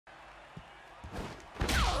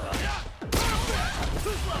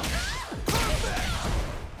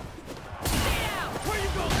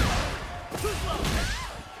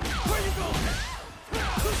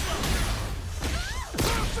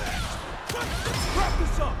Wrap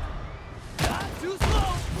this up. Too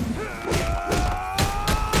slow.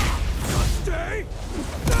 Stay.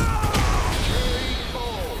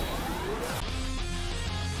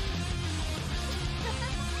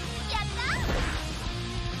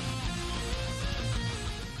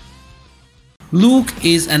 Luke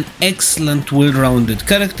is an excellent well-rounded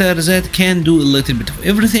character that can do a little bit of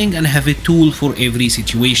everything and have a tool for every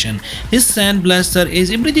situation. His Sand Blaster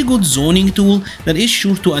is a pretty good zoning tool that is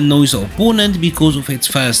sure to annoy the opponent because of its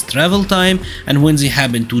fast travel time, and when they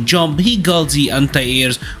happen to jump he got the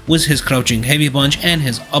anti-airs with his crouching heavy punch and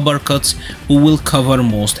his uppercuts who will cover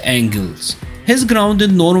most angles. His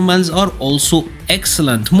grounded normals are also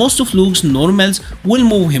excellent. Most of Luke's normals will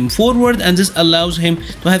move him forward, and this allows him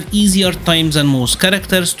to have easier times than most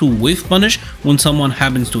characters to whiff punish when someone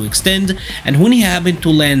happens to extend, and when he happens to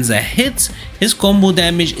land the hits, his combo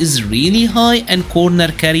damage is really high and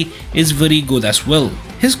corner carry is very good as well.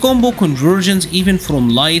 His combo conversions even from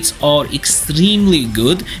lights are extremely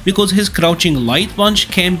good because his crouching light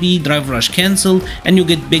punch can be drive rush cancelled and you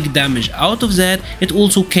get big damage out of that. It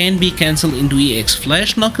also can be cancelled into EX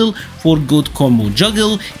flash knuckle for good combo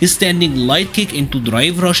juggle. His standing light kick into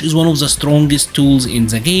drive rush is one of the strongest tools in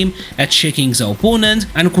the game at checking the opponent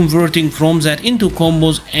and converting from that into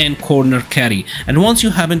combos and corner carry. And once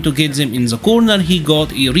you happen to get them in the corner, he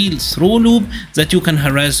got a real throw loop that you can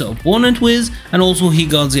harass the opponent with, and also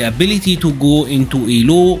he got the ability to go into a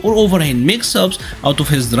low or overhand mix-ups out of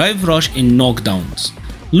his drive rush in knockdowns.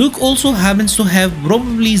 Luke also happens to have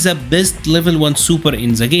probably the best level 1 super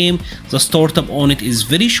in the game. The startup on it is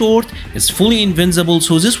very short, it's fully invincible,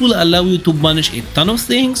 so this will allow you to punish a ton of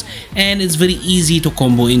things and it's very easy to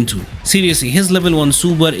combo into. Seriously, his level 1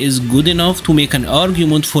 super is good enough to make an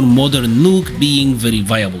argument for modern Luke being very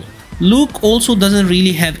viable. Luke also doesn't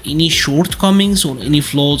really have any shortcomings or any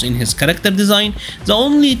flaws in his character design. The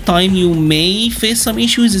only time you may face some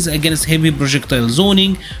issues is against heavy projectile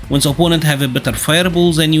zoning, when the opponent have a better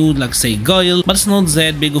fireball than you, like say Guile, but it's not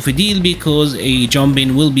that big of a deal because a jump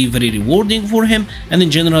in will be very rewarding for him, and in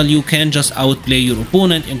general you can just outplay your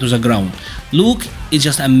opponent into the ground. Luke is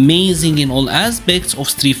just amazing in all aspects of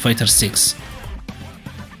Street Fighter 6.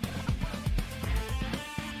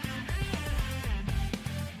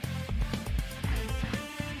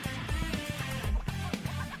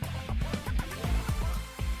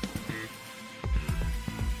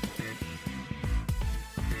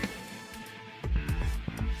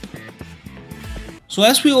 So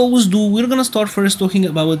as we always do, we're gonna start first talking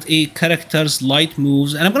about a character's light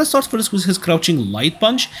moves, and I'm gonna start first with his crouching light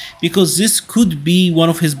punch because this could be one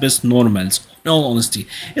of his best normals. In all honesty,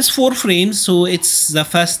 it's 4 frames, so it's the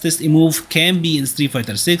fastest a move can be in Street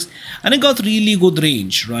Fighter 6, and it got really good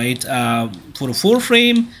range, right? For a 4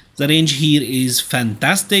 frame, the range here is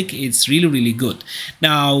fantastic. It's really good.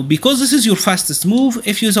 Now, because this is your fastest move,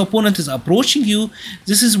 if your opponent is approaching you,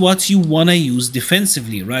 this is what you wanna use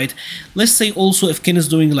defensively, right? Let's say also if Ken is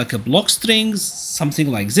doing like a block string,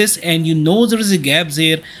 something like this, and you know there is a gap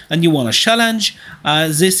there and you wanna challenge,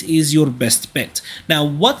 this is your best bet. Now,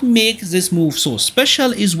 what makes this move so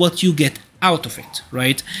special is what you get out of it,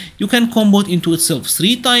 right? You can combo it into itself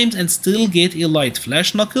 3 times and still get a light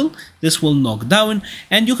flash knuckle. This will knock down,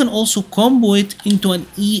 and you can also combo it into an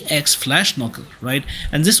EX flash knuckle, right?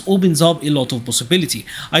 And this opens up a lot of possibility.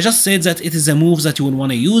 I just said that it is a move that you would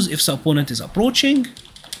want to use if the opponent is approaching,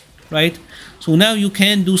 right? So now you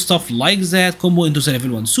can do stuff like that, combo into the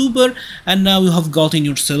level 1 super, and now you have gotten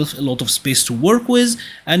yourself a lot of space to work with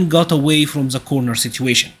and got away from the corner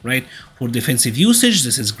situation, right? For defensive usage,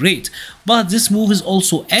 this is great, but this move is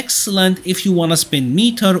also excellent if you want to spend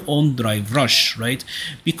meter on drive rush, right?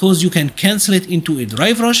 Because you can cancel it into a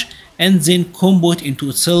drive rush and then combo it into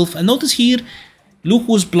itself. And notice here, Luke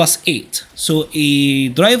was +8, so a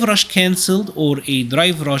drive rush cancelled or a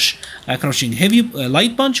drive rush crouching heavy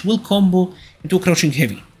light punch will combo into crouching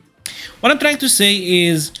heavy. What I'm trying to say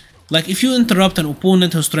is, like, if you interrupt an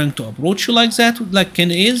opponent who's trying to approach you like that, like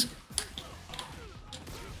Ken is,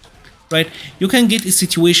 right, you can get a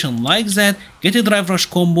situation like that, get a drive rush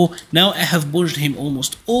combo. Now I have pushed him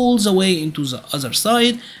almost all the way into the other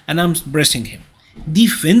side and I'm pressing him.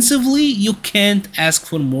 Defensively, you can't ask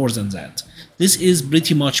for more than that. This is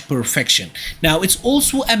pretty much perfection. Now, it's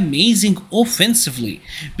also amazing offensively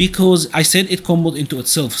because I said it comboed into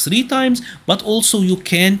itself 3 times, but also you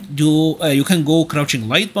can go crouching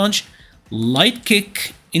light punch, light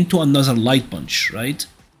kick into another light punch, right?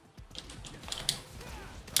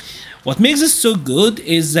 What makes this so good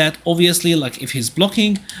is that obviously, like if he's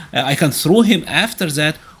blocking, I can throw him after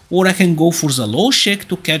that, or I can go for the low shake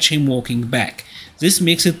to catch him walking back. This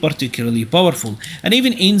makes it particularly powerful. And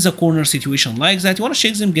even in the corner situation like that, you want to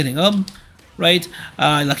shake them getting up, right?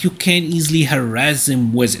 Like you can easily harass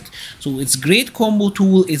them with it. So it's great combo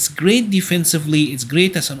tool, it's great defensively, it's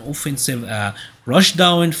great as an offensive rush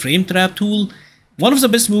down frame trap tool. One of the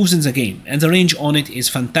best moves in the game, and the range on it is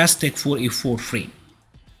fantastic for a 4 frame.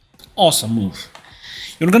 Awesome move.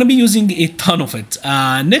 You're gonna be using a ton of it.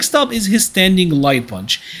 Next up is his standing light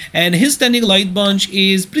punch, and his standing light punch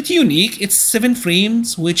is pretty unique. It's 7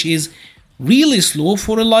 frames, which is really slow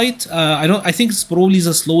for a light. I think it's probably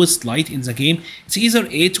the slowest light in the game. It's either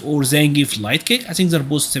 8 or Zangief light kick. I think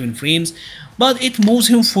they're both 7 frames, but it moves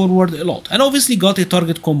him forward a lot, and obviously got a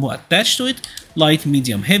target combo attached to it: light,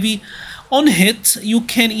 medium, heavy. On hit, you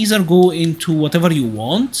can either go into whatever you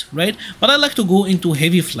want, right? But I like to go into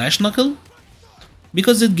heavy flash knuckle,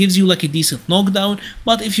 because it gives you like a decent knockdown.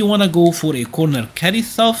 But if you want to go for a corner carry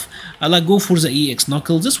stuff, I like go for the EX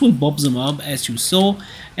knuckle. This will bob them up as you saw,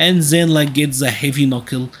 and then like get the heavy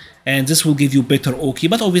knuckle, and this will give you better Oki.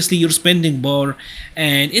 But obviously you're spending bar,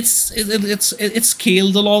 and it's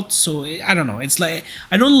scaled a lot, so I don't know, it's like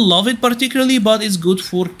I don't love it particularly, but it's good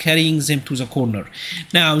for carrying them to the corner.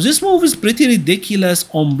 Now this move is pretty ridiculous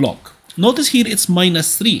on block. Notice here it's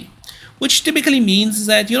 -3, which typically means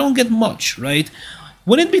that you don't get much, right?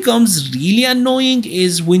 When it becomes really annoying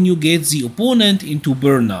is when you get the opponent into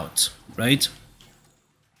burnout, right?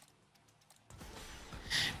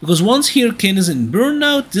 Because once here Ken is in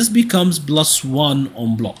burnout, this becomes +1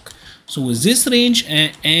 on block. So with this range,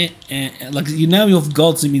 like now you've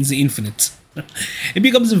got them in the infinite. It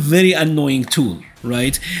becomes a very annoying tool,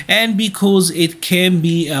 right? And because it can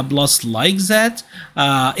be a blast like that,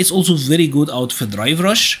 it's also very good out for drive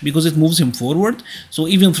rush because it moves him forward. So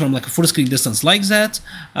even from like a full screen distance like that,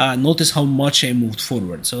 notice how much I moved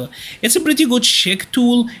forward. So it's a pretty good check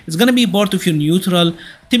tool. It's gonna be part of your neutral.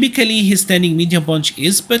 Typically his standing medium punch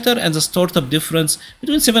is better, and the startup difference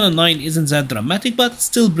between 7 and 9 isn't that dramatic, but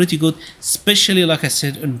still pretty good, especially like I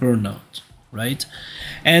said in burnout, right?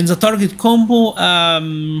 And the target combo,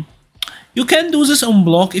 you can do this on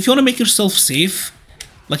block if you want to make yourself safe.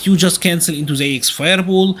 Like you just cancel into the EX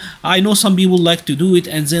fireball. I know some people like to do it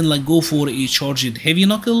and then like go for a charged heavy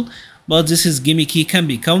knuckle, but this is gimmicky, can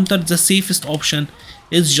be countered. The safest option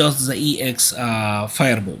is just the EX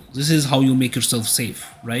fireball. This is how you make yourself safe,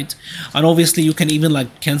 right? And obviously you can even like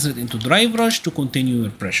cancel it into drive rush to continue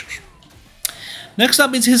your pressure. Next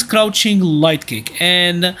up is his crouching light kick,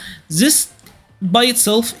 and this by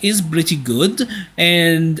itself is pretty good,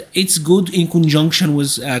 and it's good in conjunction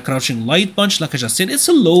with crouching light punch. Like I just said, it's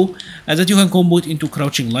a low that you can combo it into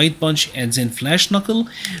crouching light punch and then flash knuckle,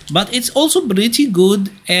 but it's also pretty good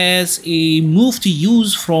as a move to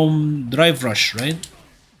use from drive rush, right?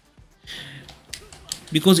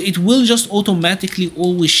 Because it will just automatically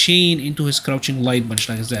always chain into his crouching light punch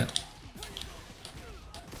like that.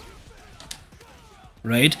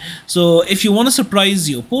 Right? So if you want to surprise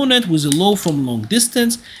the opponent with a low from long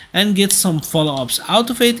distance and get some follow-ups out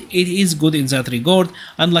of it, it is good in that regard.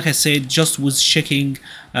 And like I said, just with checking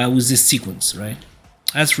with this sequence, right?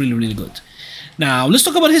 That's really good. Now let's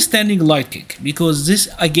talk about his standing light kick, because this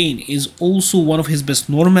again is also one of his best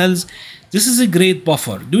normals. This is a great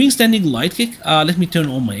buffer. Doing standing light kick, let me turn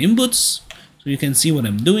on my inputs so you can see what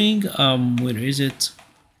I'm doing. Where is it?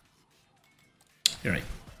 All right.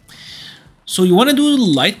 So you want to do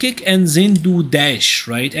light kick and then do dash,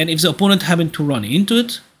 right? And if the opponent happened to run into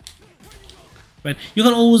it, right, you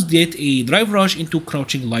can always get a drive rush into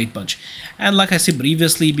crouching light punch. And like I said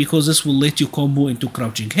previously, because this will let you combo into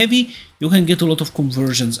crouching heavy, you can get a lot of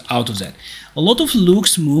conversions out of that. A lot of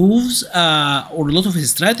Luke's moves or a lot of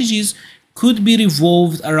his strategies could be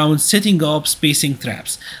revolved around setting up spacing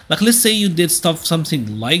traps. Like let's say you did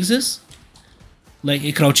something like this, like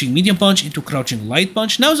a crouching medium punch into crouching light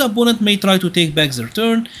punch. Now the opponent may try to take back their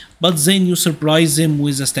turn, but then you surprise them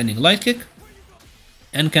with a standing light kick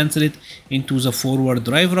and cancel it into the forward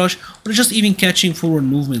drive rush, or just even catching forward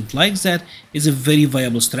movement like that is a very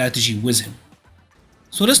viable strategy with him.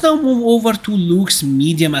 So let's now move over to Luke's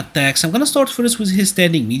medium attacks. I'm gonna start first with his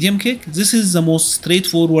standing medium kick. This is the most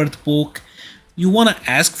straightforward poke you want to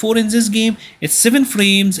ask for in this game. It's 7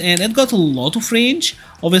 frames and it got a lot of range.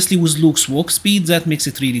 Obviously with Luke's walk speed, that makes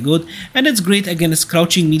it really good, and it's great against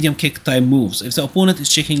crouching medium kick type moves. If the opponent is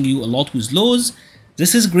checking you a lot with lows,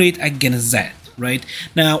 this is great against that, right?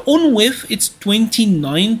 Now on whiff, it's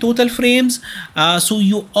 29 total frames, so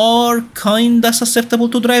you are kinda susceptible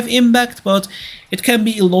to drive impact, but it can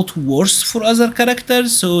be a lot worse for other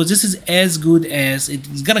characters, so this is as good as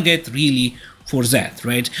it's gonna get really for that,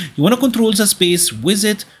 right? You want to control the space with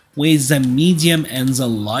it with the medium and the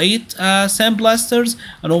light sandblasters,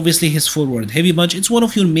 and obviously his forward heavy punch. It's one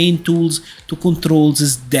of your main tools to control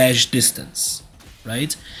this dash distance,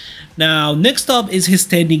 right? Now next up is his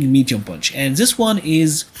standing medium punch, and this one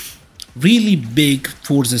is really big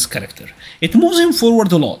for this character. It moves him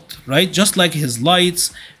forward a lot, right? Just like his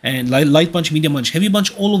lights and light punch, medium punch, heavy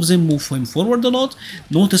punch, all of them move him forward a lot.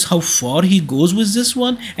 Notice how far he goes with this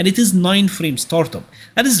one, and it is 9 frame startup.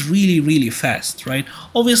 That is really fast, right?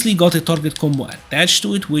 Obviously got a target combo attached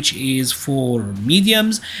to it, which is for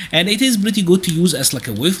mediums, and it is pretty good to use as like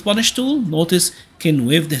a whiff punish tool. Notice can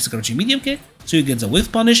whiff this crouching medium kick, so you get the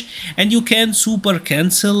whiff punish, and you can super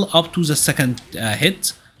cancel up to the second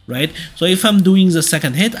hit, right? So if I'm doing the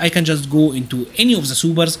second hit, I can just go into any of the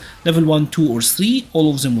supers, level 1, 2 or 3,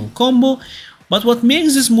 all of them will combo. But what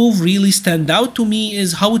makes this move really stand out to me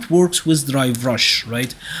is how it works with Drive Rush,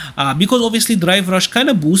 right? Because obviously Drive Rush kind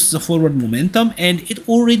of boosts the forward momentum, and it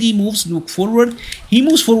already moves Luke forward. He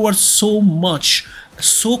moves forward so much,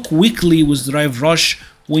 so quickly with Drive Rush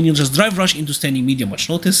when you just Drive Rush into standing medium punch.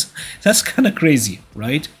 Notice that's kind of crazy,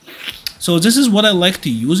 right? So this is what I like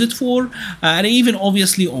to use it for, and even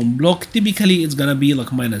obviously on block, typically it's gonna be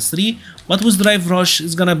like -3, but with Drive Rush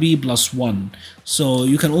it's gonna be +1. So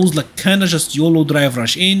you can always like kinda just YOLO Drive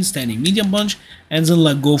Rush in, standing medium punch, and then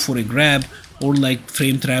like go for a grab, or like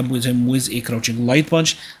frame trap with him with a crouching light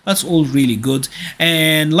punch. That's all really good.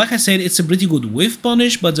 And like I said, it's a pretty good whiff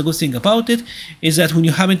punish, but the good thing about it is that when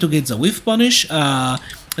you happen to get the whiff punish,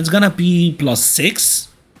 it's gonna be +6.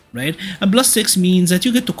 Right, and +6 means that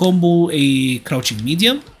you get to combo a crouching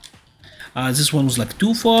medium. This one was like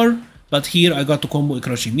too far, but here I got to combo a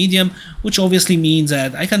crouching medium, which obviously means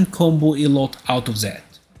that I can combo a lot out of that,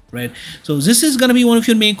 right? So this is gonna be one of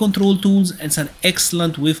your main control tools, and it's an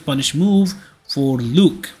excellent whiff punish move for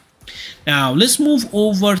Luke. Now let's move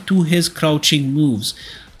over to his crouching moves,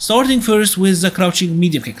 starting first with the crouching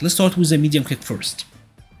medium kick. Let's start with the medium kick first.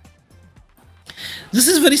 This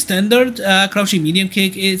is very standard crouching medium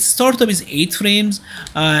kick. Its startup is 8 frames.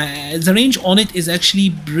 The range on it is actually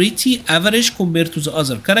pretty average compared to the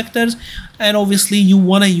other characters, and obviously you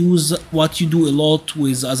want to use what you do a lot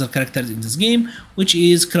with the other characters in this game, which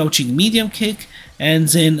is crouching medium kick, and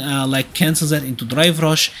then like cancel that into Drive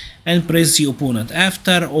Rush and press the opponent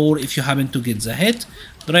after, or if you happen to get the hit,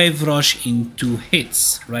 Drive Rush into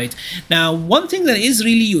hits, right? Now, one thing that is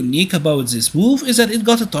really unique about this move is that it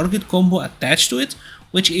got a target combo attached to it,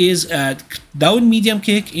 which is down medium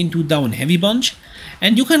kick into down heavy punch,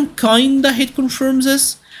 and you can kinda hit confirm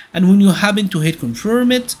this, and when you happen to hit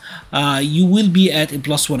confirm it, you will be at a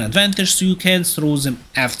 +1 advantage, so you can throw them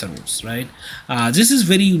afterwards, right? This is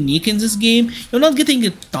very unique in this game. You're not getting a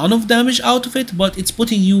ton of damage out of it, but it's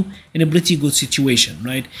putting you in a pretty good situation,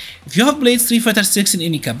 right? If you have played Street Fighter 6 in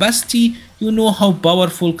any capacity, you know how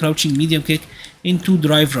powerful crouching medium kick into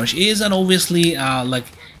Drive Rush is, and obviously like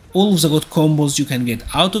all of the good combos you can get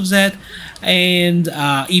out of that, and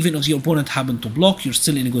even if your opponent happen to block, you're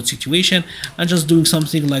still in a good situation, and just doing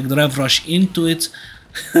something like Drive Rush into it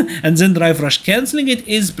and then Drive Rush cancelling it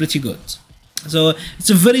is pretty good. So it's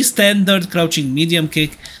a very standard crouching medium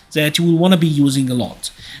kick that you will want to be using a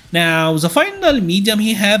lot. Now the final medium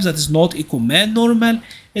he has that is not a command normal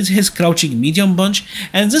is his crouching medium punch,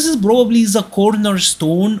 and this is probably the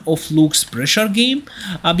cornerstone of Luke's pressure game,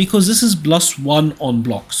 because this is +1 on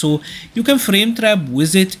block, so you can frame trap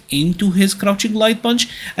with it into his crouching light punch.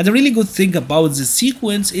 And the really good thing about this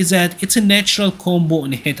sequence is that it's a natural combo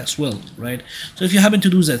on a hit as well, right? So if you happen to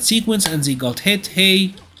do that sequence and they got hit,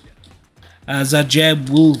 hey, that jab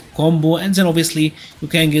will combo, and then obviously you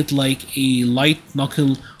can get like a light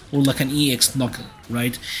knuckle or like an EX knuckle,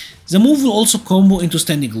 right? The move will also combo into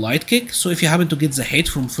standing light kick, so if you happen to get the hit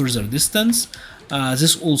from further distance,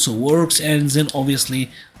 this also works, and then obviously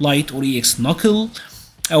light or EX knuckle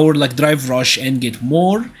or like Drive Rush and get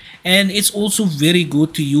more. And it's also very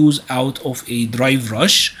good to use out of a Drive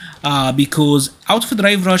Rush, because out of a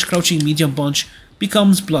Drive Rush, crouching medium punch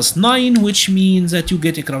becomes +9, which means that you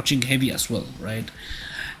get a crouching heavy as well, right?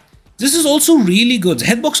 This is also really good. The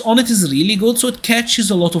hitbox on it is really good, so it catches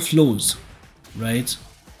a lot of flows, right?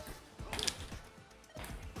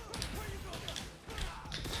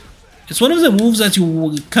 It's one of the moves that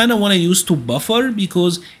you kind of want to use to buffer,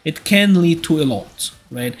 because it can lead to a lot,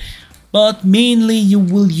 right? But mainly you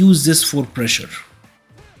will use this for pressure,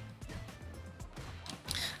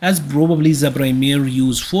 as probably the primary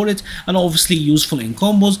use for it, and obviously useful in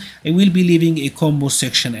combos. I will be leaving a combo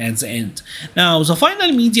section at the end. Now the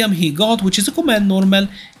final medium he got, which is a command normal,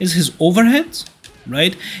 is his overhead,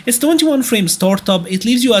 right? It's 21 frame startup. It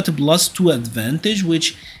leaves you at a +2 advantage,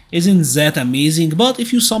 which isn't that amazing, but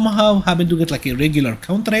if you somehow happen to get like a regular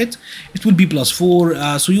counter hit, it will be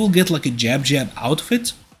 +4, so you'll get like a jab out of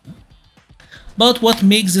it. But what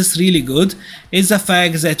makes this really good is the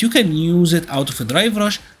fact that you can use it out of a drive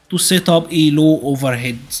rush to set up a low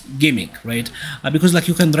overhead gimmick, right? Because like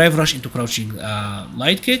you can drive rush into crouching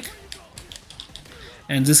light kick,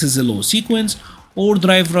 and this is a low sequence, or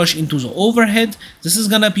drive rush into the overhead. This is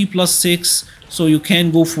gonna be +6, so you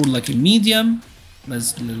can go for like a medium.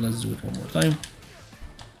 Let's do it one more time.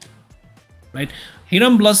 Right here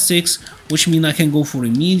I'm +6, which means I can go for a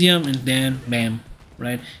medium and then bam,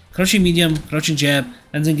 right? Crouching medium, crouching jab,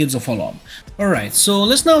 and then get the follow-up. Alright, so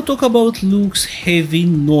let's now talk about Luke's heavy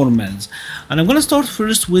normals. And I'm gonna start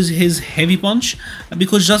first with his heavy punch,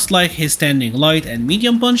 because just like his standing light and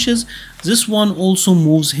medium punches, this one also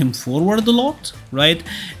moves him forward a lot, right?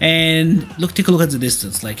 And look, take a look at the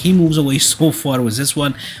distance, like he moves away so far with this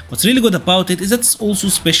one. What's really good about it is that it's also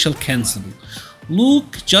special cancelable.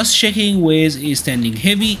 Luke just checking with a standing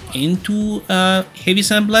heavy into heavy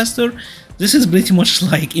sandblaster. This is pretty much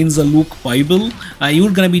like in the Luke Bible. You're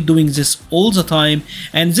gonna be doing this all the time,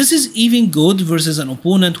 and this is even good versus an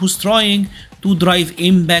opponent who's trying to drive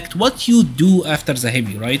impact what you do after the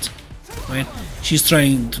heavy, right? She's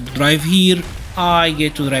trying to drive here, I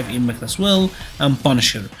get to drive impact as well and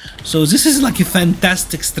punish her. So this is like a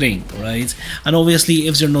fantastic string, right? And obviously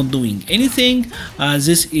if they're not doing anything,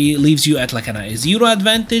 this leaves you at like a 0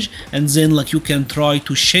 advantage, and then like you can try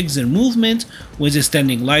to check their movement with a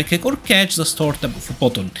standing light kick or catch the start of a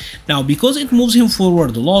button. Now because it moves him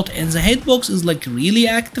forward a lot and the hitbox is like really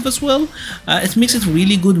active as well, it makes it a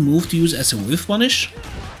really good move to use as a whiff punish.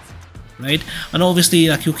 Right, and obviously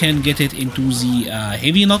like you can get it into the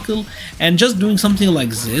heavy knuckle, and just doing something like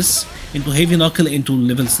this into heavy knuckle into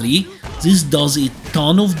level 3, this does a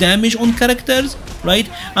ton of damage on characters, right?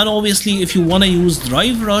 And obviously if you want to use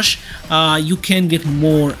drive rush, you can get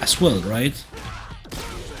more as well, right?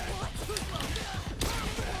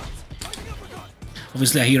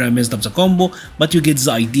 Obviously here I messed up the combo, but you get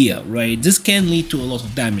the idea, right? This can lead to a lot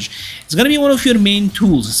of damage. It's gonna be one of your main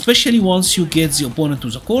tools, especially once you get the opponent to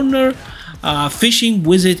the corner. Fishing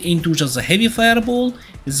with it into just a heavy fireball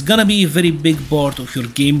is gonna be a very big part of your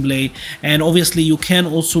gameplay, and obviously you can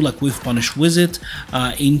also like whiff punish with it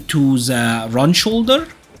into the run shoulder,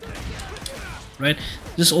 right?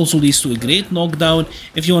 This also leads to a great knockdown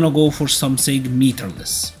if you want to go for something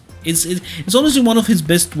meterless. It's honestly one of his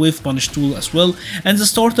best whiff punish tool as well, and the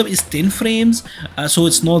startup is 10 frames, so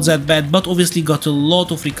it's not that bad, but obviously got a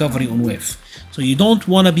lot of recovery on whiff, so you don't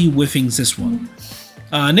want to be whiffing this one.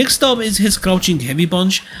 Next up is his crouching heavy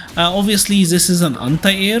punch. Obviously this is an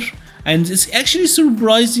anti-air, and it's actually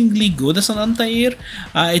surprisingly good as an anti-air.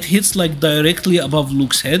 It hits like directly above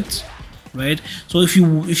Luke's head, right? So if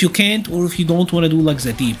you can't, or if you don't want to do like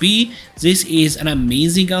the TP, this is an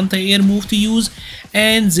amazing anti-air move to use,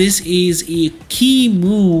 and this is a key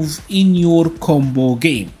move in your combo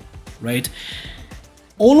game, right?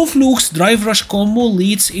 All of Luke's drive rush combo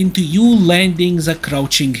leads into you landing the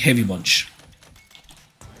crouching heavy punch,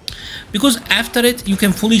 because after it you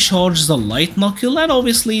can fully charge the light knuckle, and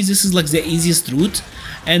obviously this is like the easiest route,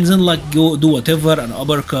 and then like go do whatever, an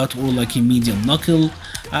uppercut or like a medium knuckle.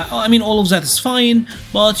 I mean all of that is fine,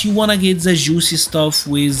 but you wanna get the juicy stuff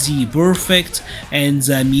with the perfect and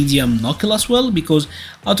the medium knuckle as well, because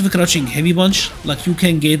out of a crouching heavy punch like you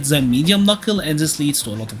can get the medium knuckle, and this leads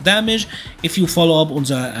to a lot of damage if you follow up on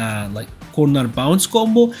the like corner bounce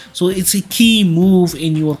combo. So it's a key move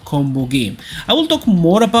in your combo game. I will talk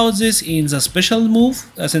more about this in the special move,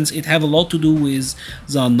 since it have a lot to do with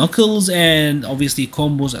the knuckles and obviously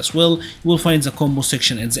combos as well. You will find the combo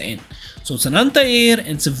section at the end. So it's an anti-air, and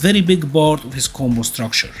it's a very big part of his combo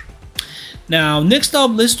structure. Now next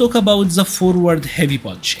up, let's talk about the forward heavy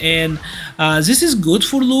punch, and this is good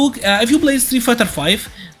for Luke. If you play Street Fighter V,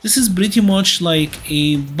 this is pretty much like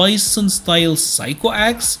a Bison style Psycho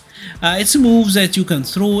Axe. It's a move that you can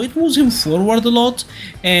throw, it moves him forward a lot,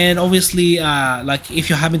 and obviously like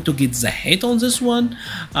if you happen to get the hit on this one,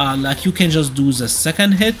 like you can just do the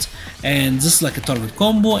second hit, and this is like a target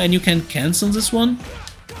combo, and you can cancel this one,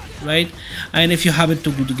 right? And if you happen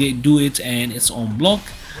to do it and it's on block,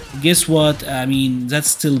 guess what, I mean that's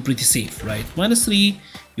still pretty safe, right? -3,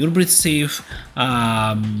 you're pretty safe.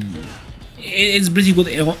 It's pretty good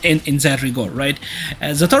in that regard, right?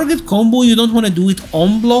 The target combo, you don't want to do it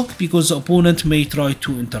on block, because the opponent may try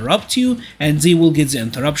to interrupt you and they will get the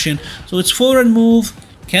interruption. So it's forward move,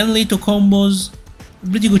 can lead to combos,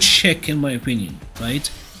 pretty good check in my opinion, right?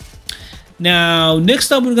 Now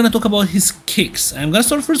next up we're gonna talk about his kicks. I'm gonna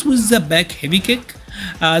start first with the back heavy kick.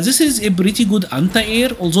 This is a pretty good anti-air,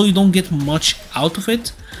 although you don't get much out of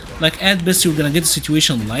it. Like at best you're gonna get a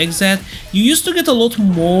situation like that. You used to get a lot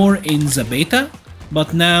more in the beta,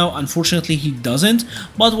 but now unfortunately he doesn't.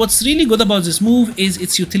 But what's really good about this move is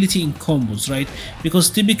its utility in combos, right?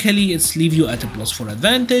 Because typically it's leave you at a +4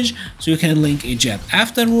 advantage, so you can link a jab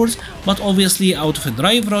afterwards, but obviously out of a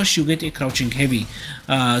drive rush you get a crouching heavy.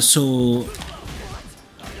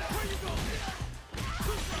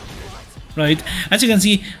 Right, as you can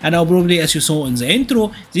see, and now probably as you saw in the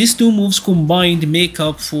intro, these two moves combined make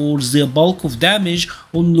up for the bulk of damage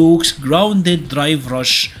on Luke's grounded drive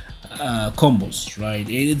rush combos, right?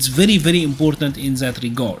 It's very important in that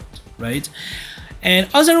regard, right? And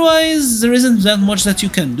otherwise there isn't that much that you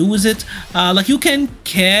can do with it. Like you can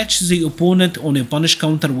catch the opponent on a punish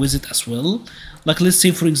counter with it as well. Like let's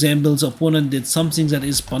say for example the opponent did something that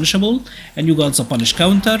is punishable and you got the punish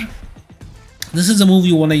counter. This is a move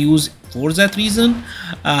you want to use for that reason,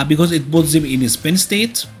 because it puts them in a spin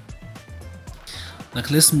state. Like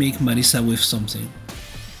let's make Marisa whiff something,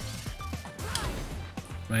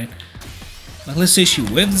 right? Like let's say she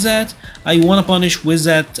whiffs that, you want to punish with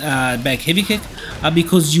that back heavy kick,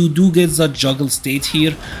 because you do get the juggle state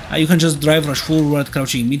here. You can just drive rush forward,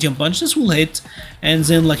 crouching medium punch, this will hit, and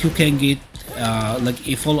then like you can get like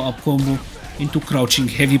a follow-up combo into crouching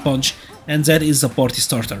heavy punch, and that is the party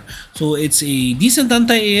starter. So it's a decent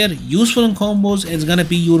anti-air, useful in combos, and it's gonna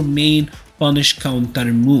be your main punish counter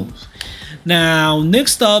move. Now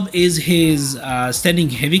next up is his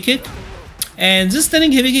standing heavy kick. And this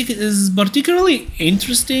standing heavy kick is particularly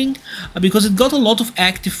interesting because it got a lot of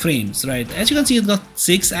active frames, right? As you can see, it got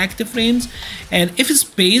 6 active frames, and if it's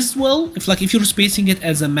spaced well, if you're spacing it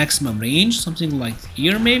as a maximum range, something like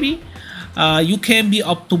here maybe, you can be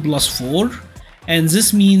up to +4, and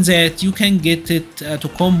this means that you can get it to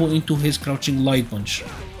combo into his crouching light punch,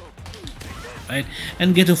 right?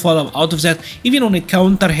 And get a follow-up out of that. Even on a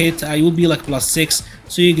counter hit, you will be like +6,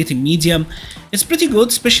 so you get a medium. It's pretty good,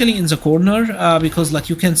 especially in the corner, because like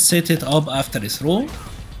you can set it up after a throw,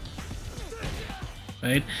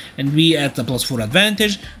 right? And be at the +4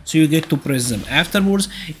 advantage, so you get to press them afterwards.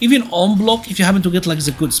 Even on block, if you happen to get like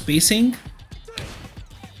the good spacing,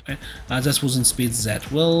 right? That wasn't spaced that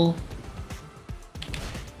well.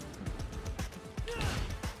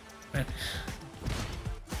 Right.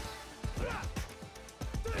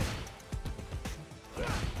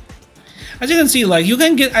 As you can see, like you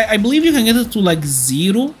can get, I believe you can get it to like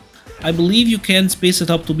 0. I believe you can space it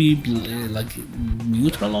up to be like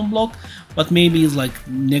neutral on block, but maybe it's like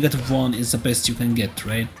 -1 is the best you can get,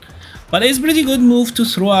 right? But it's a pretty good move to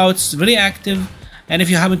throw out. It's very active, and if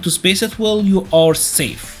you happen to space it well, you are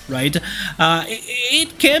safe, right?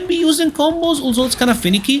 It can be used in combos, although it's kind of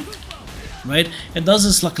finicky, right? It does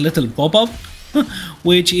this like little pop-up,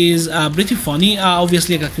 which is pretty funny.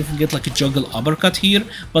 Obviously like, you can get like a juggle uppercut here,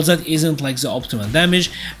 but that isn't like the optimal damage.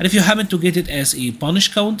 And if you happen to get it as a punish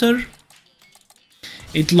counter,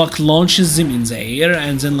 it like launches them in the air,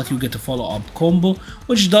 and then like you get a follow-up combo,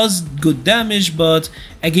 which does good damage, but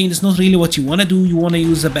again it's not really what you want to do. You want to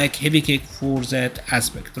use the back heavy kick for that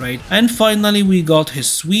aspect, right? And finally we got his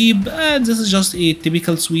sweep, and this is just a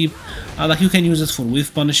typical sweep. Like you can use it for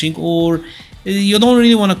whiff punishing, or you don't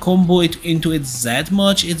really want to combo it into it that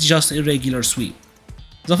much. It's just a regular sweep.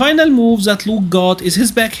 The final move that Luke got is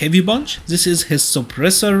his back heavy punch. This is his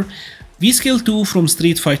suppressor, V-Skill 2 from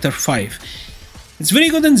Street Fighter V. It's very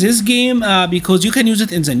good in this game because you can use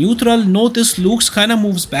it in the neutral. Notice Luke's kind of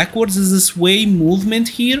moves backwards. There's this way movement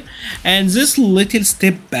here, and this little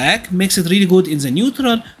step back makes it really good in the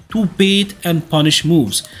neutral to bait and punish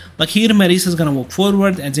moves. Like here Marisa is gonna walk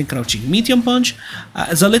forward and then crouching medium punch.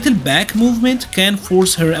 The little back movement can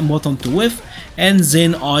force her button to whiff, and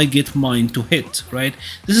then I get mine to hit, right?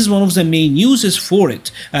 This is one of the main uses for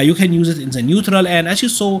it. You can use it in the neutral, and as you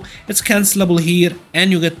saw, it's cancelable here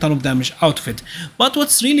and you get a ton of damage out of it. But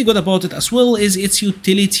what's really good about it as well is its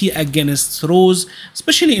utility against throws,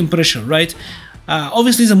 especially in pressure, right?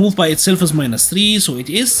 Obviously the move by itself is -3, so it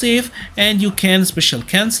is safe, and you can special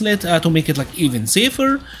cancel it to make it like even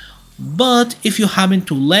safer. But if you happen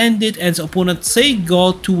to land it and the opponent say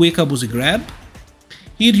got to wake up with a grab,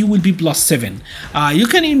 here you will be +7. You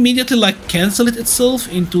can immediately like cancel it itself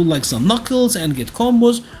into like some knuckles and get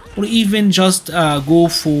combos, or even just go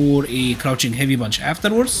for a crouching heavy punch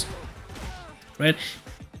afterwards, right?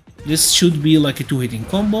 This should be like a 2-hitting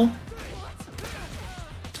combo.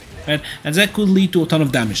 Right? And that could lead to a ton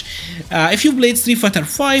of damage. If you played Street Fighter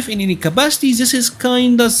V in any capacity, this is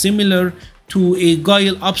kinda similar to a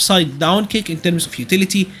Guile upside down kick in terms of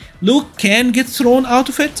utility. Luke can get thrown out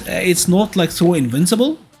of it. It's not like throw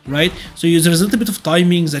invincible, right? So there's a little bit of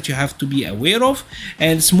timings that you have to be aware of,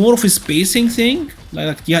 and it's more of a spacing thing.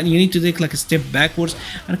 Like you need to take like a step backwards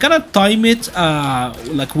and kind of time it,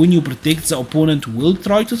 like when you predict the opponent will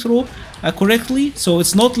try to throw correctly. So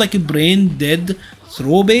it's not like a brain dead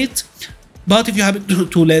throw bait, but if you happen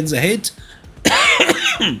to land the hit,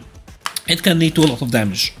 it can lead to a lot of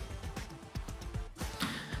damage.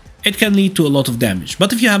 It can lead to a lot of damage,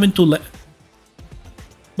 but if you happen to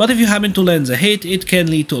land the hit, it can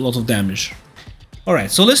lead to a lot of damage.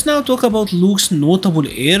 Alright, so let's now talk about Luke's notable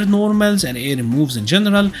air normals and air moves in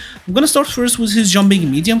general. I'm gonna start first with his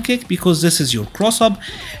jumping medium kick, because this is your cross up,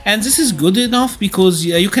 and this is good enough because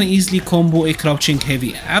you can easily combo a crouching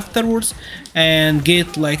heavy afterwards and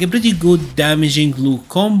get like a pretty good damaging Luke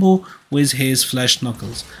combo with his flash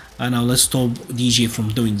knuckles. Now let's stop DJ from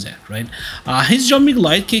doing that, right? His jumping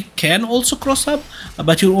light kick can also cross up,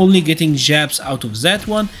 but you're only getting jabs out of that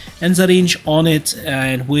one, and the range on it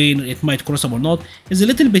and when it might cross up or not is a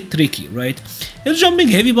little bit tricky, right? His jumping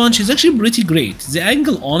heavy punch is actually pretty great. The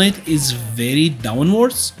angle on it is very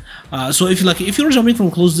downwards. So if you're jumping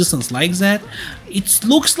from close distance like that, it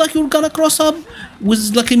looks like you're gonna cross up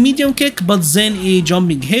with like a medium kick, but then a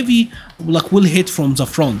jumping heavy like will hit from the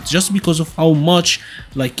front, just because of how much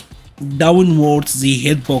like downwards the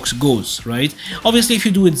hitbox goes, right? Obviously if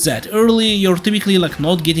you do it that early, you're typically like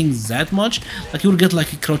not getting that much, like you'll get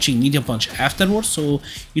like a crouching medium punch afterwards, so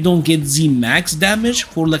you don't get the max damage.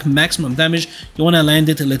 For like maximum damage, you want to land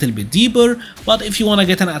it a little bit deeper, but if you want to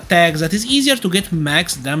get an attack that is easier to get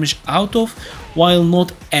max damage out of while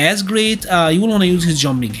not as great, you will want to use his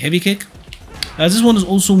jumping heavy kick. This one is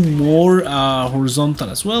also more horizontal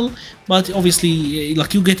as well, but obviously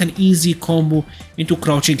like you get an easy combo into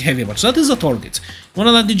crouching heavy punch. So that is the target. You want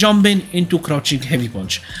to land the jumping into crouching heavy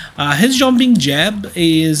punch. His jumping jab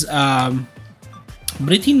is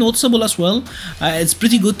pretty noticeable as well. It's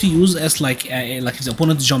pretty good to use as like if the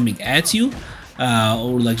opponent is jumping at you.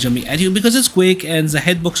 Or like jumping at you, because it's quick and the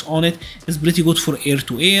hitbox on it is pretty good for air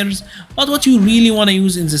to airs. But what you really want to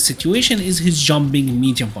use in this situation is his jumping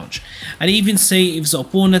medium punch. And even say if the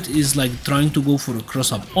opponent is like trying to go for a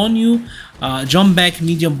cross up on you, jump back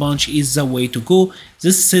medium punch is the way to go.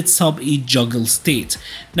 This sets up a juggle state.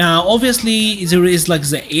 Now obviously there is like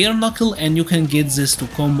the air knuckle, and you can get this to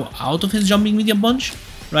combo out of his jumping medium punch,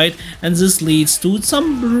 right? And this leads to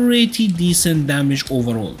some pretty decent damage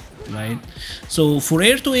overall, right? So for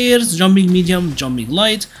air to airs, jumping medium, jumping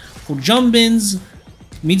light. For jump ins,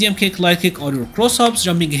 medium kick, light kick, or your cross ups.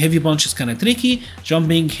 Jumping heavy punch is kind of tricky.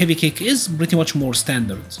 Jumping heavy kick is pretty much more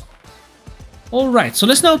standard. Alright, so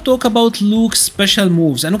let's now talk about Luke's special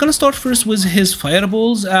moves, and we're gonna start first with his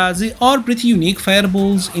fireballs. They are pretty unique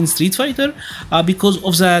fireballs in Street Fighter because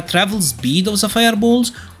of the travel speed of the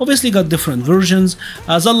fireballs. Obviously got different versions.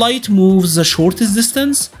 The light moves the shortest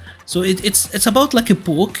distance, so it's about like a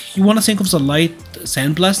poke. You want to think of the light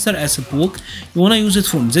sandblaster as a poke. You want to use it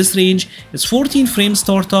from this range. It's 14 frame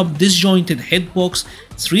startup, disjointed hitbox.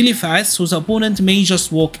 It's really fast, so the opponent may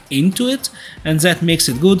just walk into it, and that makes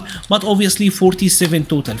it good. But obviously 47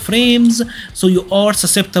 total frames, so you are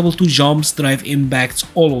susceptible to jumps, drive impacts,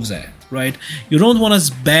 all of that, right? You don't want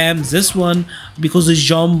to spam this one because the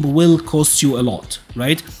jump will cost you a lot,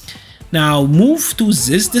 right? Now move to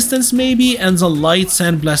this distance maybe, and the light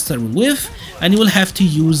sandblaster will whiff, and you will have to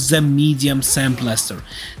use the medium sandblaster.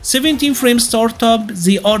 17 frame startup,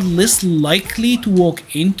 they are less likely to walk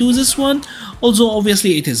into this one, although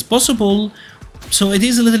obviously it is possible. So it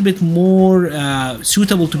is a little bit more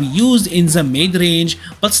suitable to be used in the mid range,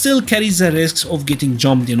 but still carries the risks of getting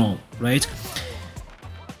jumped in all, right?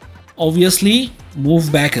 Obviously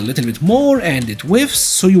move back a little bit more and it whiffs,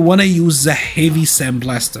 so you want to use the heavy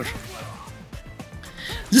sandblaster.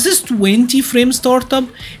 This is 20 frame startup.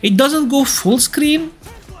 It doesn't go full screen.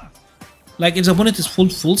 Like if the opponent is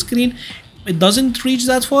full screen, it doesn't reach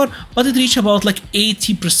that far, but it reaches about like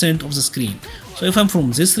 80% of the screen. So if I'm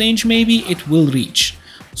from this range, maybe it will reach.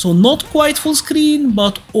 So not quite full screen,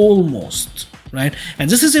 but almost, right? And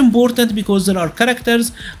this is important because there are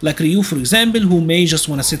characters like Ryu, for example, who may just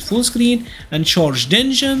want to sit full screen and charge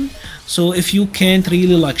Denjin. So if you can't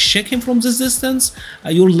really like check him from this distance,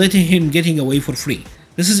 you're letting him getting away for free.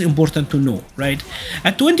 This is important to know, right?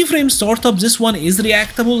 At 20 frame startup, this one is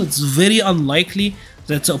reactable. It's very unlikely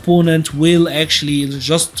that the opponent will actually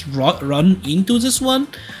just run into this one.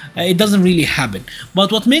 It doesn't really happen.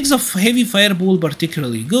 But what makes a heavy fireball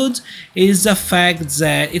particularly good is the fact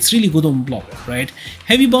that it's really good on block, right?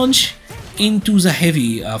 Heavy punch into the heavy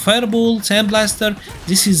fireball, sandblaster.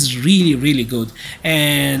 This is really good,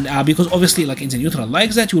 and because obviously like in the neutral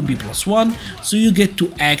like that, you will be +1, so you get to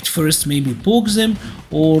act first, maybe poke them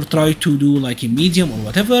or try to do like a medium or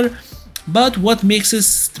whatever. But what makes it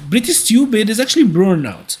pretty stupid is actually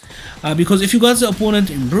burnout, because if you got the opponent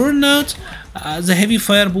in burnout, the heavy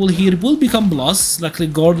fireball here will become plus, like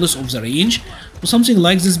regardless of the range. So something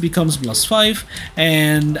like this becomes +5,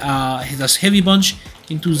 and this heavy punch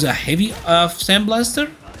into the heavy sandblaster,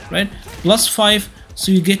 right? +5,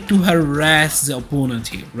 so you get to harass the opponent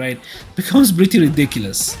here, right? Becomes pretty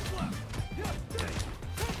ridiculous.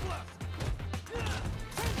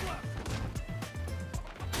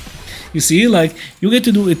 You see, like, you get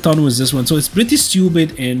to do a ton with this one, so it's pretty stupid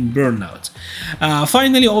in burnout.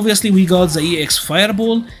 Finally, obviously, we got the EX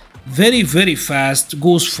fireball. Very fast,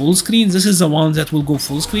 goes full screen. This is the one that will go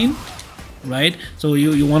full screen, right? So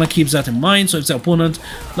you want to keep that in mind. So if the opponent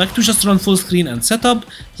like to just run full screen and setup,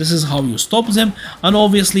 this is how you stop them. And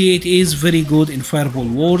obviously it is very good in fireball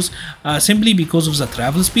wars, simply because of the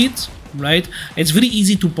travel speed, right? It's very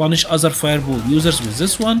easy to punish other fireball users with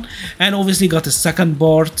this one. And obviously got a second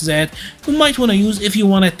part that you might want to use if you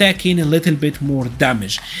want to attack in a little bit more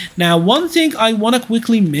damage. Now, one thing I want to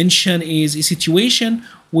quickly mention is a situation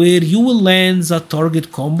where you will land the target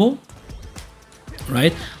combo,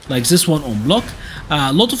 right? Like this one on block.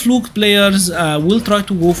 A lot of Luke players will try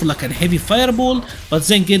to go for like a heavy fireball, but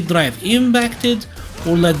then get drive impacted,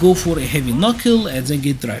 or like go for a heavy knuckle and then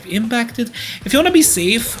get drive impacted. If you want to be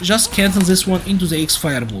safe, just cancel this one into the X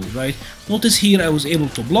fireball, right? Notice here I was able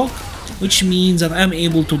to block, which means that I'm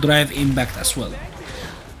able to drive impact as well.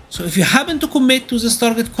 So if you happen to commit to this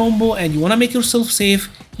target combo and you want to make yourself safe,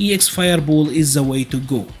 EX Fireball is the way to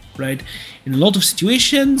go, right? In a lot of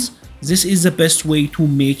situations, this is the best way to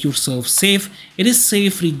make yourself safe. It is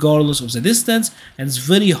safe regardless of the distance, and it's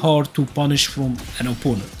very hard to punish from an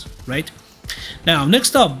opponent, right? Now,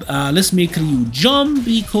 next up, let's make Ryu jump,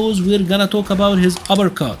 because we're gonna talk about his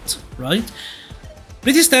uppercut, right?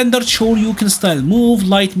 Pretty standard Shoryuken style move,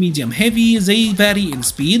 light, medium, heavy. They vary in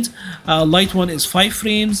speed. Light one is 5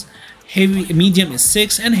 frames, heavy, medium is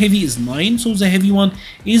 6, and heavy is 9. So the heavy one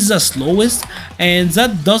is the slowest, and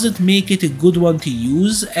that doesn't make it a good one to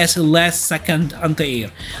use as a last second anti-air.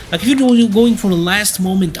 Like if you're going for a last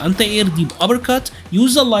moment anti-air deep uppercut,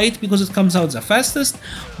 use the light because it comes out the fastest.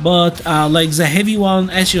 But like the heavy one,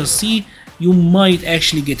 as you'll see, you might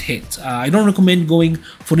actually get hit. I don't recommend going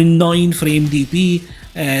for a 9 frame DP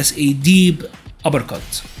as a deep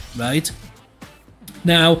uppercut, right?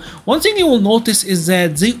 Now, one thing you will notice is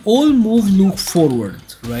that they all move Luke forward,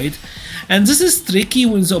 right? And this is tricky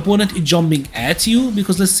when the opponent is jumping at you,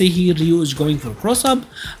 because let's say here Ryu is going for cross up.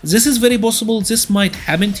 This is very possible, this might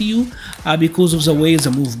happen to you because of the way the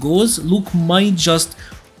move goes. Luke might just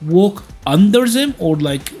walk under them or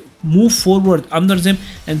like move forward under them,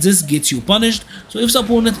 and this gets you punished. So if the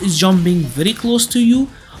opponent is jumping very close to you,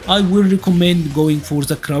 I will recommend going for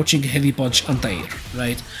the crouching heavy punch anti-air,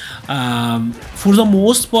 right? For the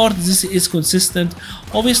most part, this is consistent.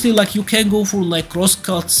 Obviously, like you can go for like cross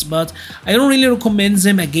cuts, but I don't really recommend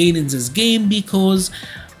them again in this game because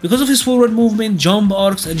of his forward movement, jump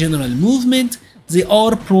arcs, and general movement. They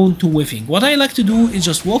are prone to whiffing. What I like to do is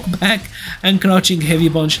just walk back and crouching heavy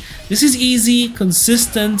punch. This is easy,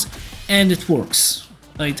 consistent, and it works.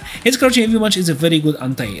 Right? His crouching heavy punch is a very good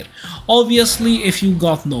anti-air. Obviously, if you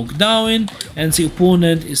got knocked down and the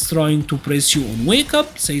opponent is trying to press you on wake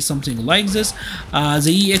up, say something like this,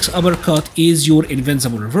 the EX uppercut is your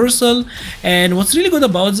invincible reversal. And what's really good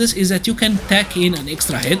about this is that you can tack in an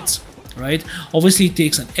extra hit. Right? Obviously it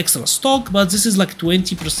takes an extra stock, but this is like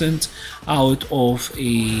 20% out of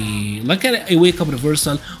a wake up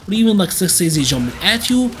reversal, or even like say they jump at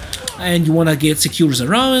you and you wanna get secures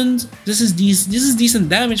around. This is decent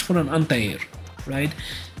damage for an anti-air, right?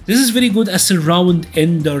 This is very good as a round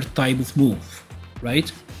ender type of move,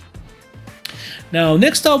 right? Now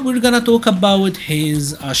next up we're gonna talk about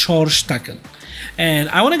his charge tackle. And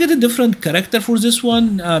I want to get a different character for this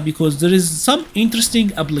one because there is some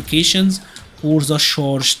interesting applications for the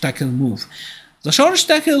charge tackle move. The charge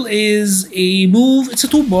tackle is a move, it's a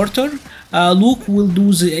two-parter. Luke will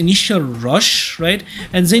do the initial rush, right?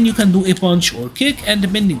 And then you can do a punch or kick, and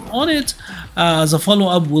depending on it, the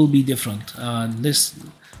follow-up will be different.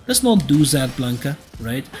 Let's not do that, Blanca,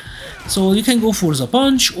 right? So you can go for the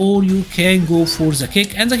punch or you can go for the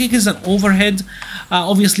kick, and the kick is an overhead.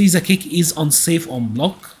 Obviously the kick is unsafe on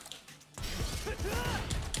block,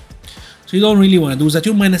 so you don't really want to do that.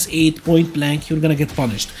 You're -8 point blank, you're gonna get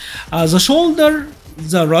punished. The shoulder,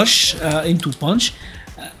 the rush into punch,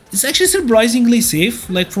 it's actually surprisingly safe,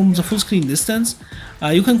 like from the full screen distance.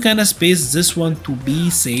 you can kind of space this one to be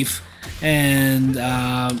safe, and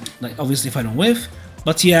like obviously if I don't whiff,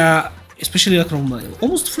 but yeah, especially like from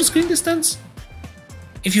almost full screen distance,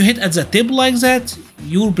 if you hit at the tip like that,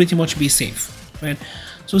 you'll pretty much be safe, right?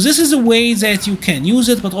 So this is a way that you can use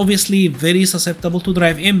it, but obviously very susceptible to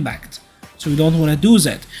drive impact, so you don't want to do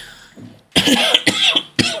that.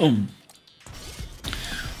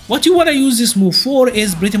 What you want to use this move for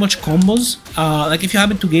is pretty much combos. Like if you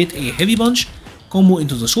happen to get a heavy punch combo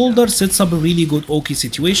into the shoulder, sets up a really good Oki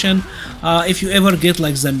situation. If you ever get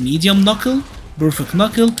like the medium knuckle, perfect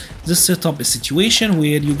knuckle, this set up a situation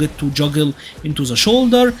where you get to juggle into the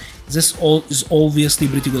shoulder. This all is obviously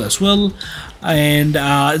pretty good as well. And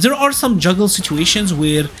there are some juggle situations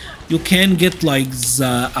where you can get like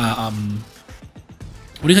the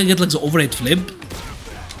overhead flip,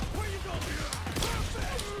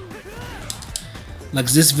 like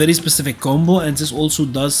this very specific combo, and this also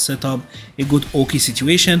does set up a good Oki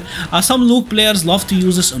situation. Some Luke players love to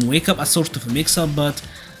use this on Wake Up as sort of a mix-up, but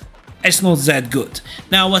it's not that good.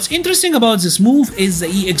 Now what's interesting about this move is the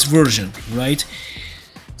EX version, right?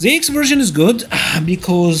 The EX version is good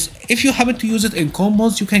because if you happen to use it in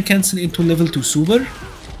combos, you can cancel into level 2 super,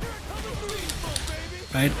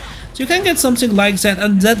 right? So you can get something like that,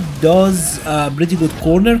 and that does pretty good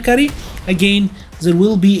corner carry. Again, there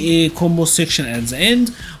will be a combo section at the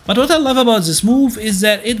end, but what I love about this move is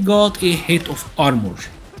that it got a hit of armor.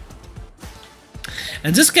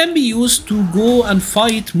 And this can be used to go and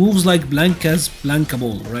fight moves like Blanka's Blanka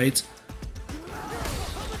Ball, right?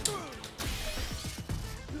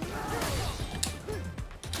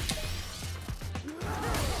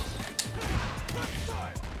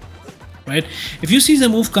 Right? If you see the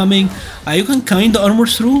move coming, you can kinda armor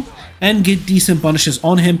through and get decent punishes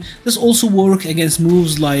on him. This also works against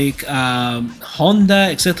moves like Honda,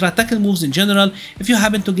 etc. Tackle moves in general. If you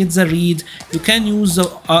happen to get the read, you can use the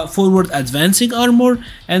forward advancing armor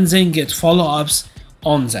and then get follow-ups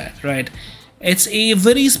on that, right? It's a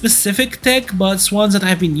very specific tech, but it's one that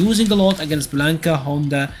I've been using a lot against Blanka,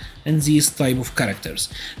 Honda, and these type of characters.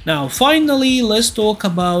 Now, finally, let's talk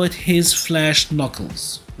about his Flash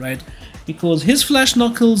Knuckles, right? Because his Flash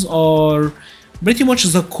Knuckles are pretty much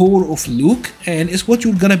the core of Luke, and it's what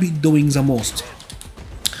you're gonna be doing the most.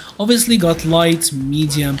 Obviously got light,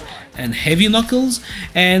 medium, and heavy knuckles,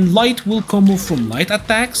 and light will combo from light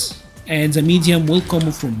attacks, and the medium will combo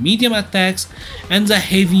from medium attacks, and the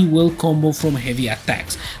heavy will combo from heavy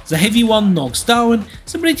attacks. The heavy one knocks down.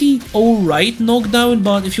 It's a pretty alright knockdown,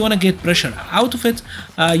 but if you wanna get pressure out of it,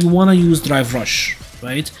 you wanna use Drive Rush,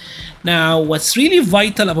 right? Now, what's really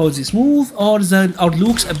vital about this move are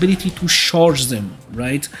Luke's ability to charge them,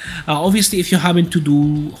 right? Obviously, if you happen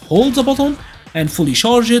to hold the button and fully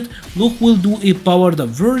charge it, Luke will do a powered up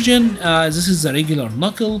version. This is the regular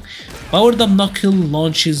knuckle. Powered up knuckle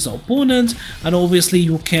launches the opponent, and obviously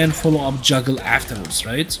you can follow up juggle afterwards,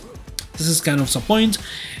 right? This is kind of the point.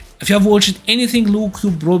 If you have watched anything Luke, you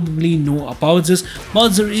probably know about this, but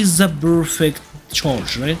there is the perfect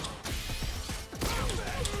charge, right?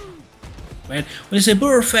 When you say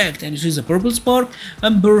perfect and you see the purple spark,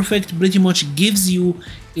 and perfect pretty much gives you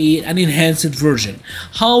an enhanced version.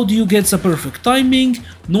 How do you get the perfect timing?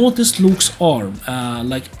 Notice Luke's arm.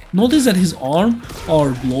 Notice that his arm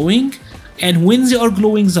are glowing, and when they are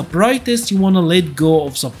glowing the brightest, you want to let go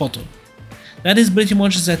of the button. That is pretty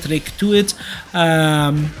much the trick to it.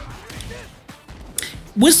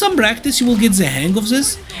 With some practice, you will get the hang of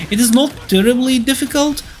this. It is not terribly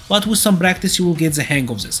difficult, but with some practice you will get the hang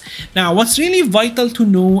of this. Now, what's really vital to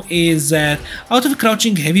know is that out of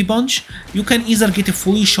crouching heavy punch, you can either get a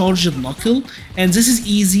fully charged knuckle, and this is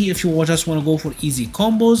easy if you just want to go for easy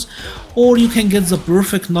combos, or you can get the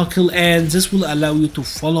perfect knuckle, and this will allow you to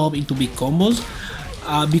follow up into big combos.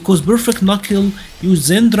 Because perfect knuckle, you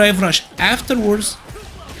then drive rush afterwards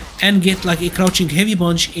and get like a crouching heavy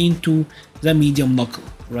punch into the medium knuckle,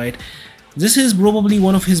 right? This is probably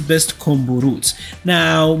one of his best combo routes.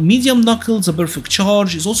 Now, medium knuckle, the perfect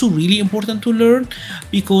charge, is also really important to learn,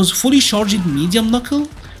 because fully charged medium knuckle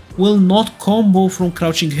will not combo from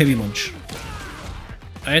crouching heavy punch,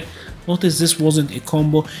 right? Notice this wasn't a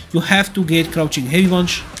combo. You have to get crouching heavy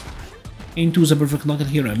punch into the perfect knuckle.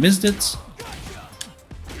 Here I missed it,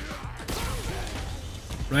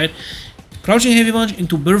 right? Crouching heavy punch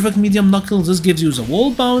into perfect medium knuckle. This gives you the wall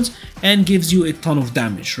bounce and gives you a ton of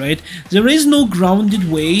damage, right? There is no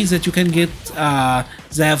grounded way that you can get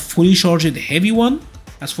the fully charged heavy one,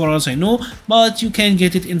 as far as I know, but you can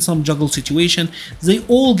get it in some juggle situation. They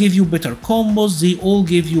all give you better combos, they all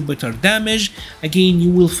give you better damage. Again, you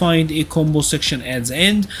will find a combo section at the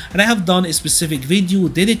end, and I have done a specific video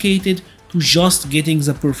dedicated to just getting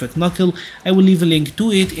the perfect knuckle. I will leave a link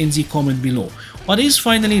to it in the comment below. What is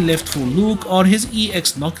finally left for Luke are his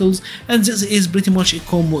EX knuckles, and this is pretty much a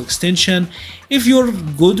combo extension. If you're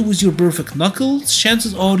good with your perfect knuckles,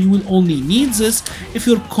 chances are you will only need this if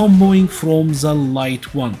you're comboing from the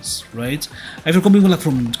light ones, right? If you're comboing like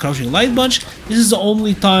from Crouching Light Punch, this is the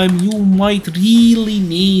only time you might really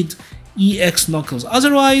need EX knuckles.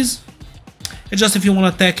 Otherwise, it's just if you want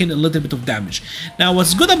to attack in a little bit of damage. Now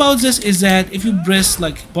what's good about this is that if you press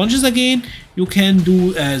like punches again, you can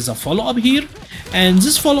do as a follow-up here, and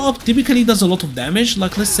this follow-up typically does a lot of damage.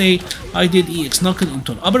 Like let's say I did EX knuckle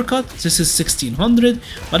into an uppercut, this is 1600,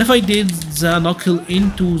 but if I did the knuckle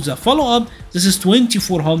into the follow-up, this is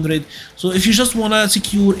 2400. So if you just want to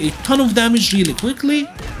secure a ton of damage really quickly,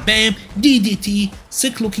 bam, DDT,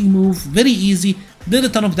 sick looking move, very easy, did a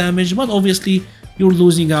ton of damage, but obviously you're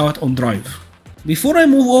losing out on drive. Before I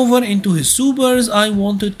move over into his supers, I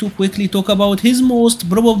wanted to quickly talk about his most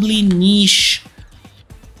probably niche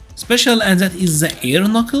special, and that is the air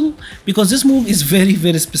knuckle, because this move is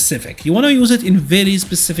very specific. You want to use it in very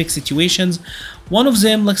specific situations. One of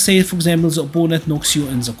them, like say for example the opponent knocks you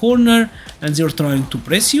in the corner and they're trying to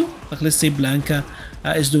press you, like let's say Blanka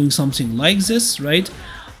is doing something like this, right?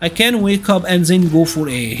 I can wake up and then go for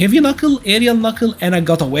a heavy knuckle, aerial knuckle, and I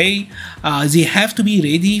got away. They have to be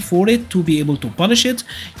ready for it to be able to punish it.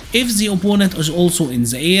 If the opponent is also in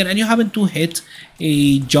the air and you happen to hit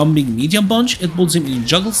a jumping medium punch, it puts him in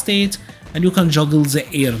juggle state and you can juggle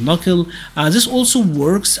the air knuckle. This also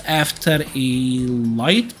works after a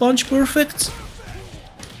light punch perfect.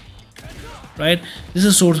 Right, this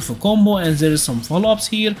is sort of a combo, and there is some follow-ups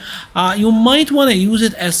here. You might want to use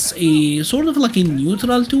it as a sort of like a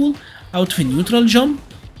neutral tool out of a neutral jump,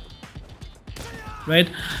 right?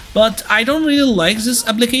 But I don't really like this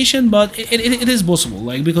application, but it is possible,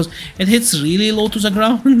 like because it hits really low to the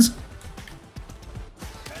ground.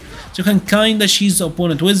 So you can kinda cheese the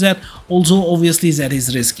opponent with that, although obviously that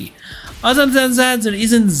is risky. Other than that, there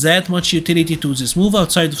isn't that much utility to this move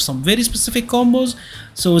outside of some very specific combos,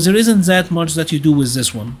 so there isn't that much that you do with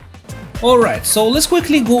this one. Alright, so let's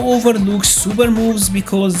quickly go over Luke's super moves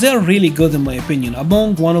because they're really good in my opinion,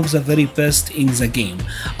 among one of the very best in the game.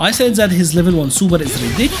 I said that his level 1 super is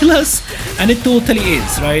ridiculous, and it totally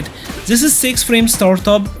is, right? This is 6 frame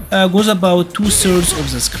startup, goes about 2/3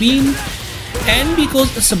 of the screen, and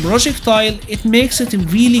because it's a projectile, it makes it a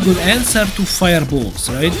really good answer to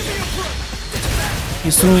fireballs, right?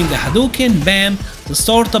 He's throwing the Hadouken, bam, the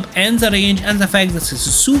startup and the range, and the fact that it's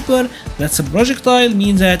a super, that's a projectile,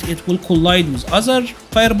 means that it will collide with other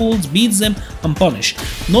fireballs, beat them, and punish.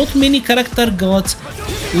 Not many characters got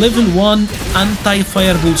level 1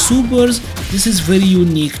 anti-fireball supers. This is very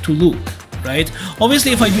unique to Luke, right?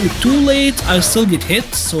 Obviously if I do it too late, I'll still get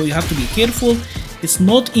hit, so you have to be careful. It's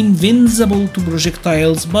not invincible to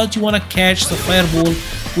projectiles, but you want to catch the fireball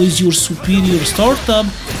with your superior startup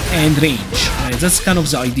and range, right? That's kind of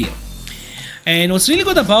the idea. And what's really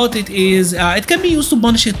good about it is it can be used to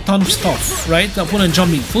punish a ton of stuff, right? The opponent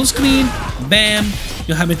jumping full screen, bam,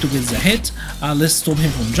 you happen to get the hit. Let's stop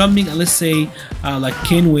him from jumping, and let's say like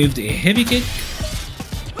Ken waved a heavy kick,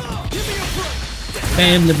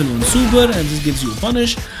 bam, level 1 super, and this gives you a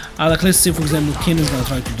punish. Like let's say for example Ken is gonna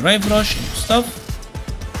try to drive rush into stuff,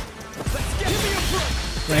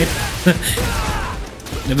 right?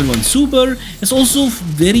 Level 1 super. It's also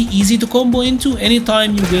very easy to combo into.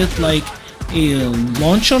 Anytime you get like a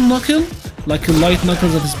launcher knuckle, like a light knuckle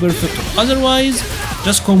that is perfect, or otherwise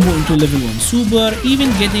just combo into level 1 super. Even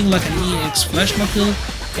getting like an EX flash knuckle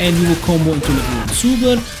and you will combo into level 1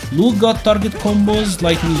 super. Luke got target combos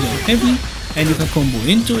like medium heavy, and you can combo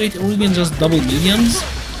into it, or even just double mediums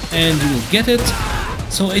and you will get it.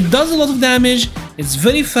 So it does a lot of damage, it's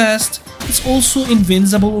very fast, it's also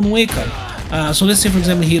invincible on wake up. So let's say for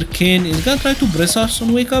example here Ken is gonna try to press us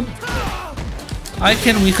on wake up. I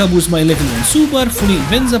can wake up with my level 1 super, fully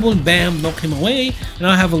invincible, bam, knock him away, and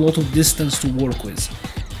I have a lot of distance to work with.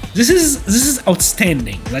 This is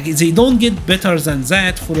outstanding. Like they don't get better than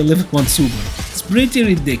that for a level 1 super. It's pretty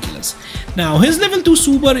ridiculous. Now his level 2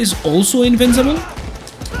 super is also invincible,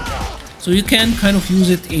 so you can kind of use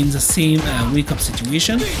it in the same wake up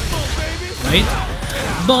situation, right?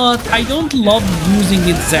 But I don't love using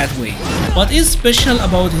it that way. What is special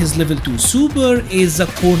about his level 2 super is the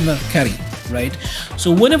corner carry, right?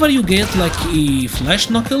 So whenever you get like a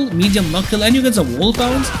flash knuckle, medium knuckle, and you get the wall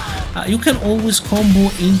bounce, you can always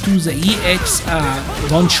combo into the EX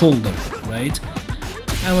run shoulder, right?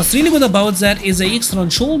 And what's really good about that is the EX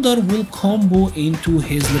run shoulder will combo into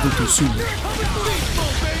his level 2 super,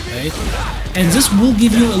 right? And this will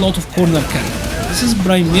give you a lot of corner carry. This is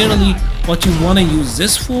primarily what you want to use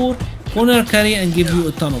this for corner carry and give you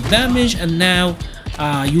a ton of damage, and now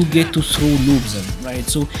you get to throw loops in, right?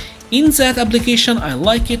 So in that application I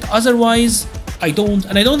like it, otherwise I don't,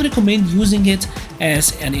 and I don't recommend using it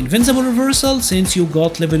as an invincible reversal since you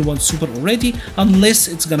got level 1 super already, unless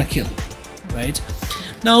it's gonna kill, right?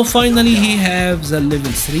 Now finally he has the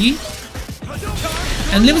level 3,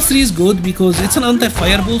 and level 3 is good because it's an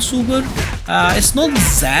anti-fireball super. It's not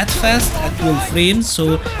that fast at 12 frames,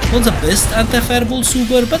 so not the best anti-fireball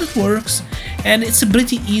super, but it works, and it's a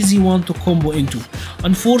pretty easy one to combo into.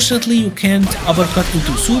 Unfortunately, you can't uppercut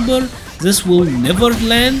into super, this will never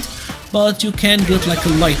land, but you can get like a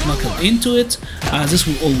light knuckle into it. This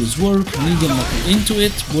will always work. Medium knuckle into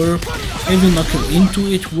it, work. Heavy knuckle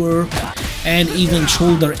into it, work. And even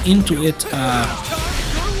shoulder into it,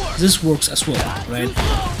 this works as well, right?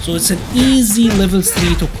 So it's an easy level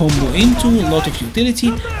 3 to combo into, a lot of utility,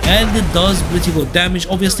 and it does pretty good damage.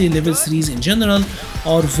 Obviously level 3s in general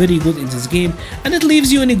are very good in this game, and it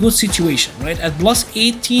leaves you in a good situation, right? At plus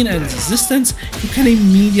 18 and resistance, you can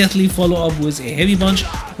immediately follow up with a heavy punch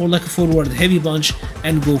or like a forward heavy punch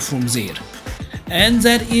and go from there. And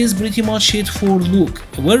that is pretty much it for Luke.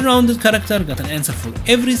 A well-rounded character, got an answer for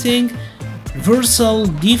everything. Reversal,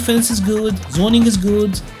 defense is good, zoning is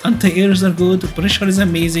good, anti-airs are good, pressure is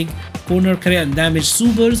amazing, corner carry and damage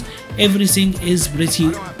supers, everything is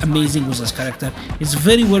pretty amazing with this character. It's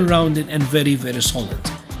very well rounded and very solid.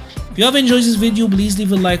 If you have enjoyed this video, please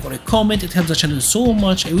leave a like or a comment, it helps the channel so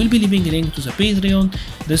much. I will be leaving a link to the Patreon,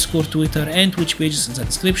 Discord, Twitter and Twitch pages in the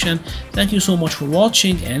description. Thank you so much for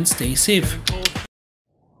watching and stay safe.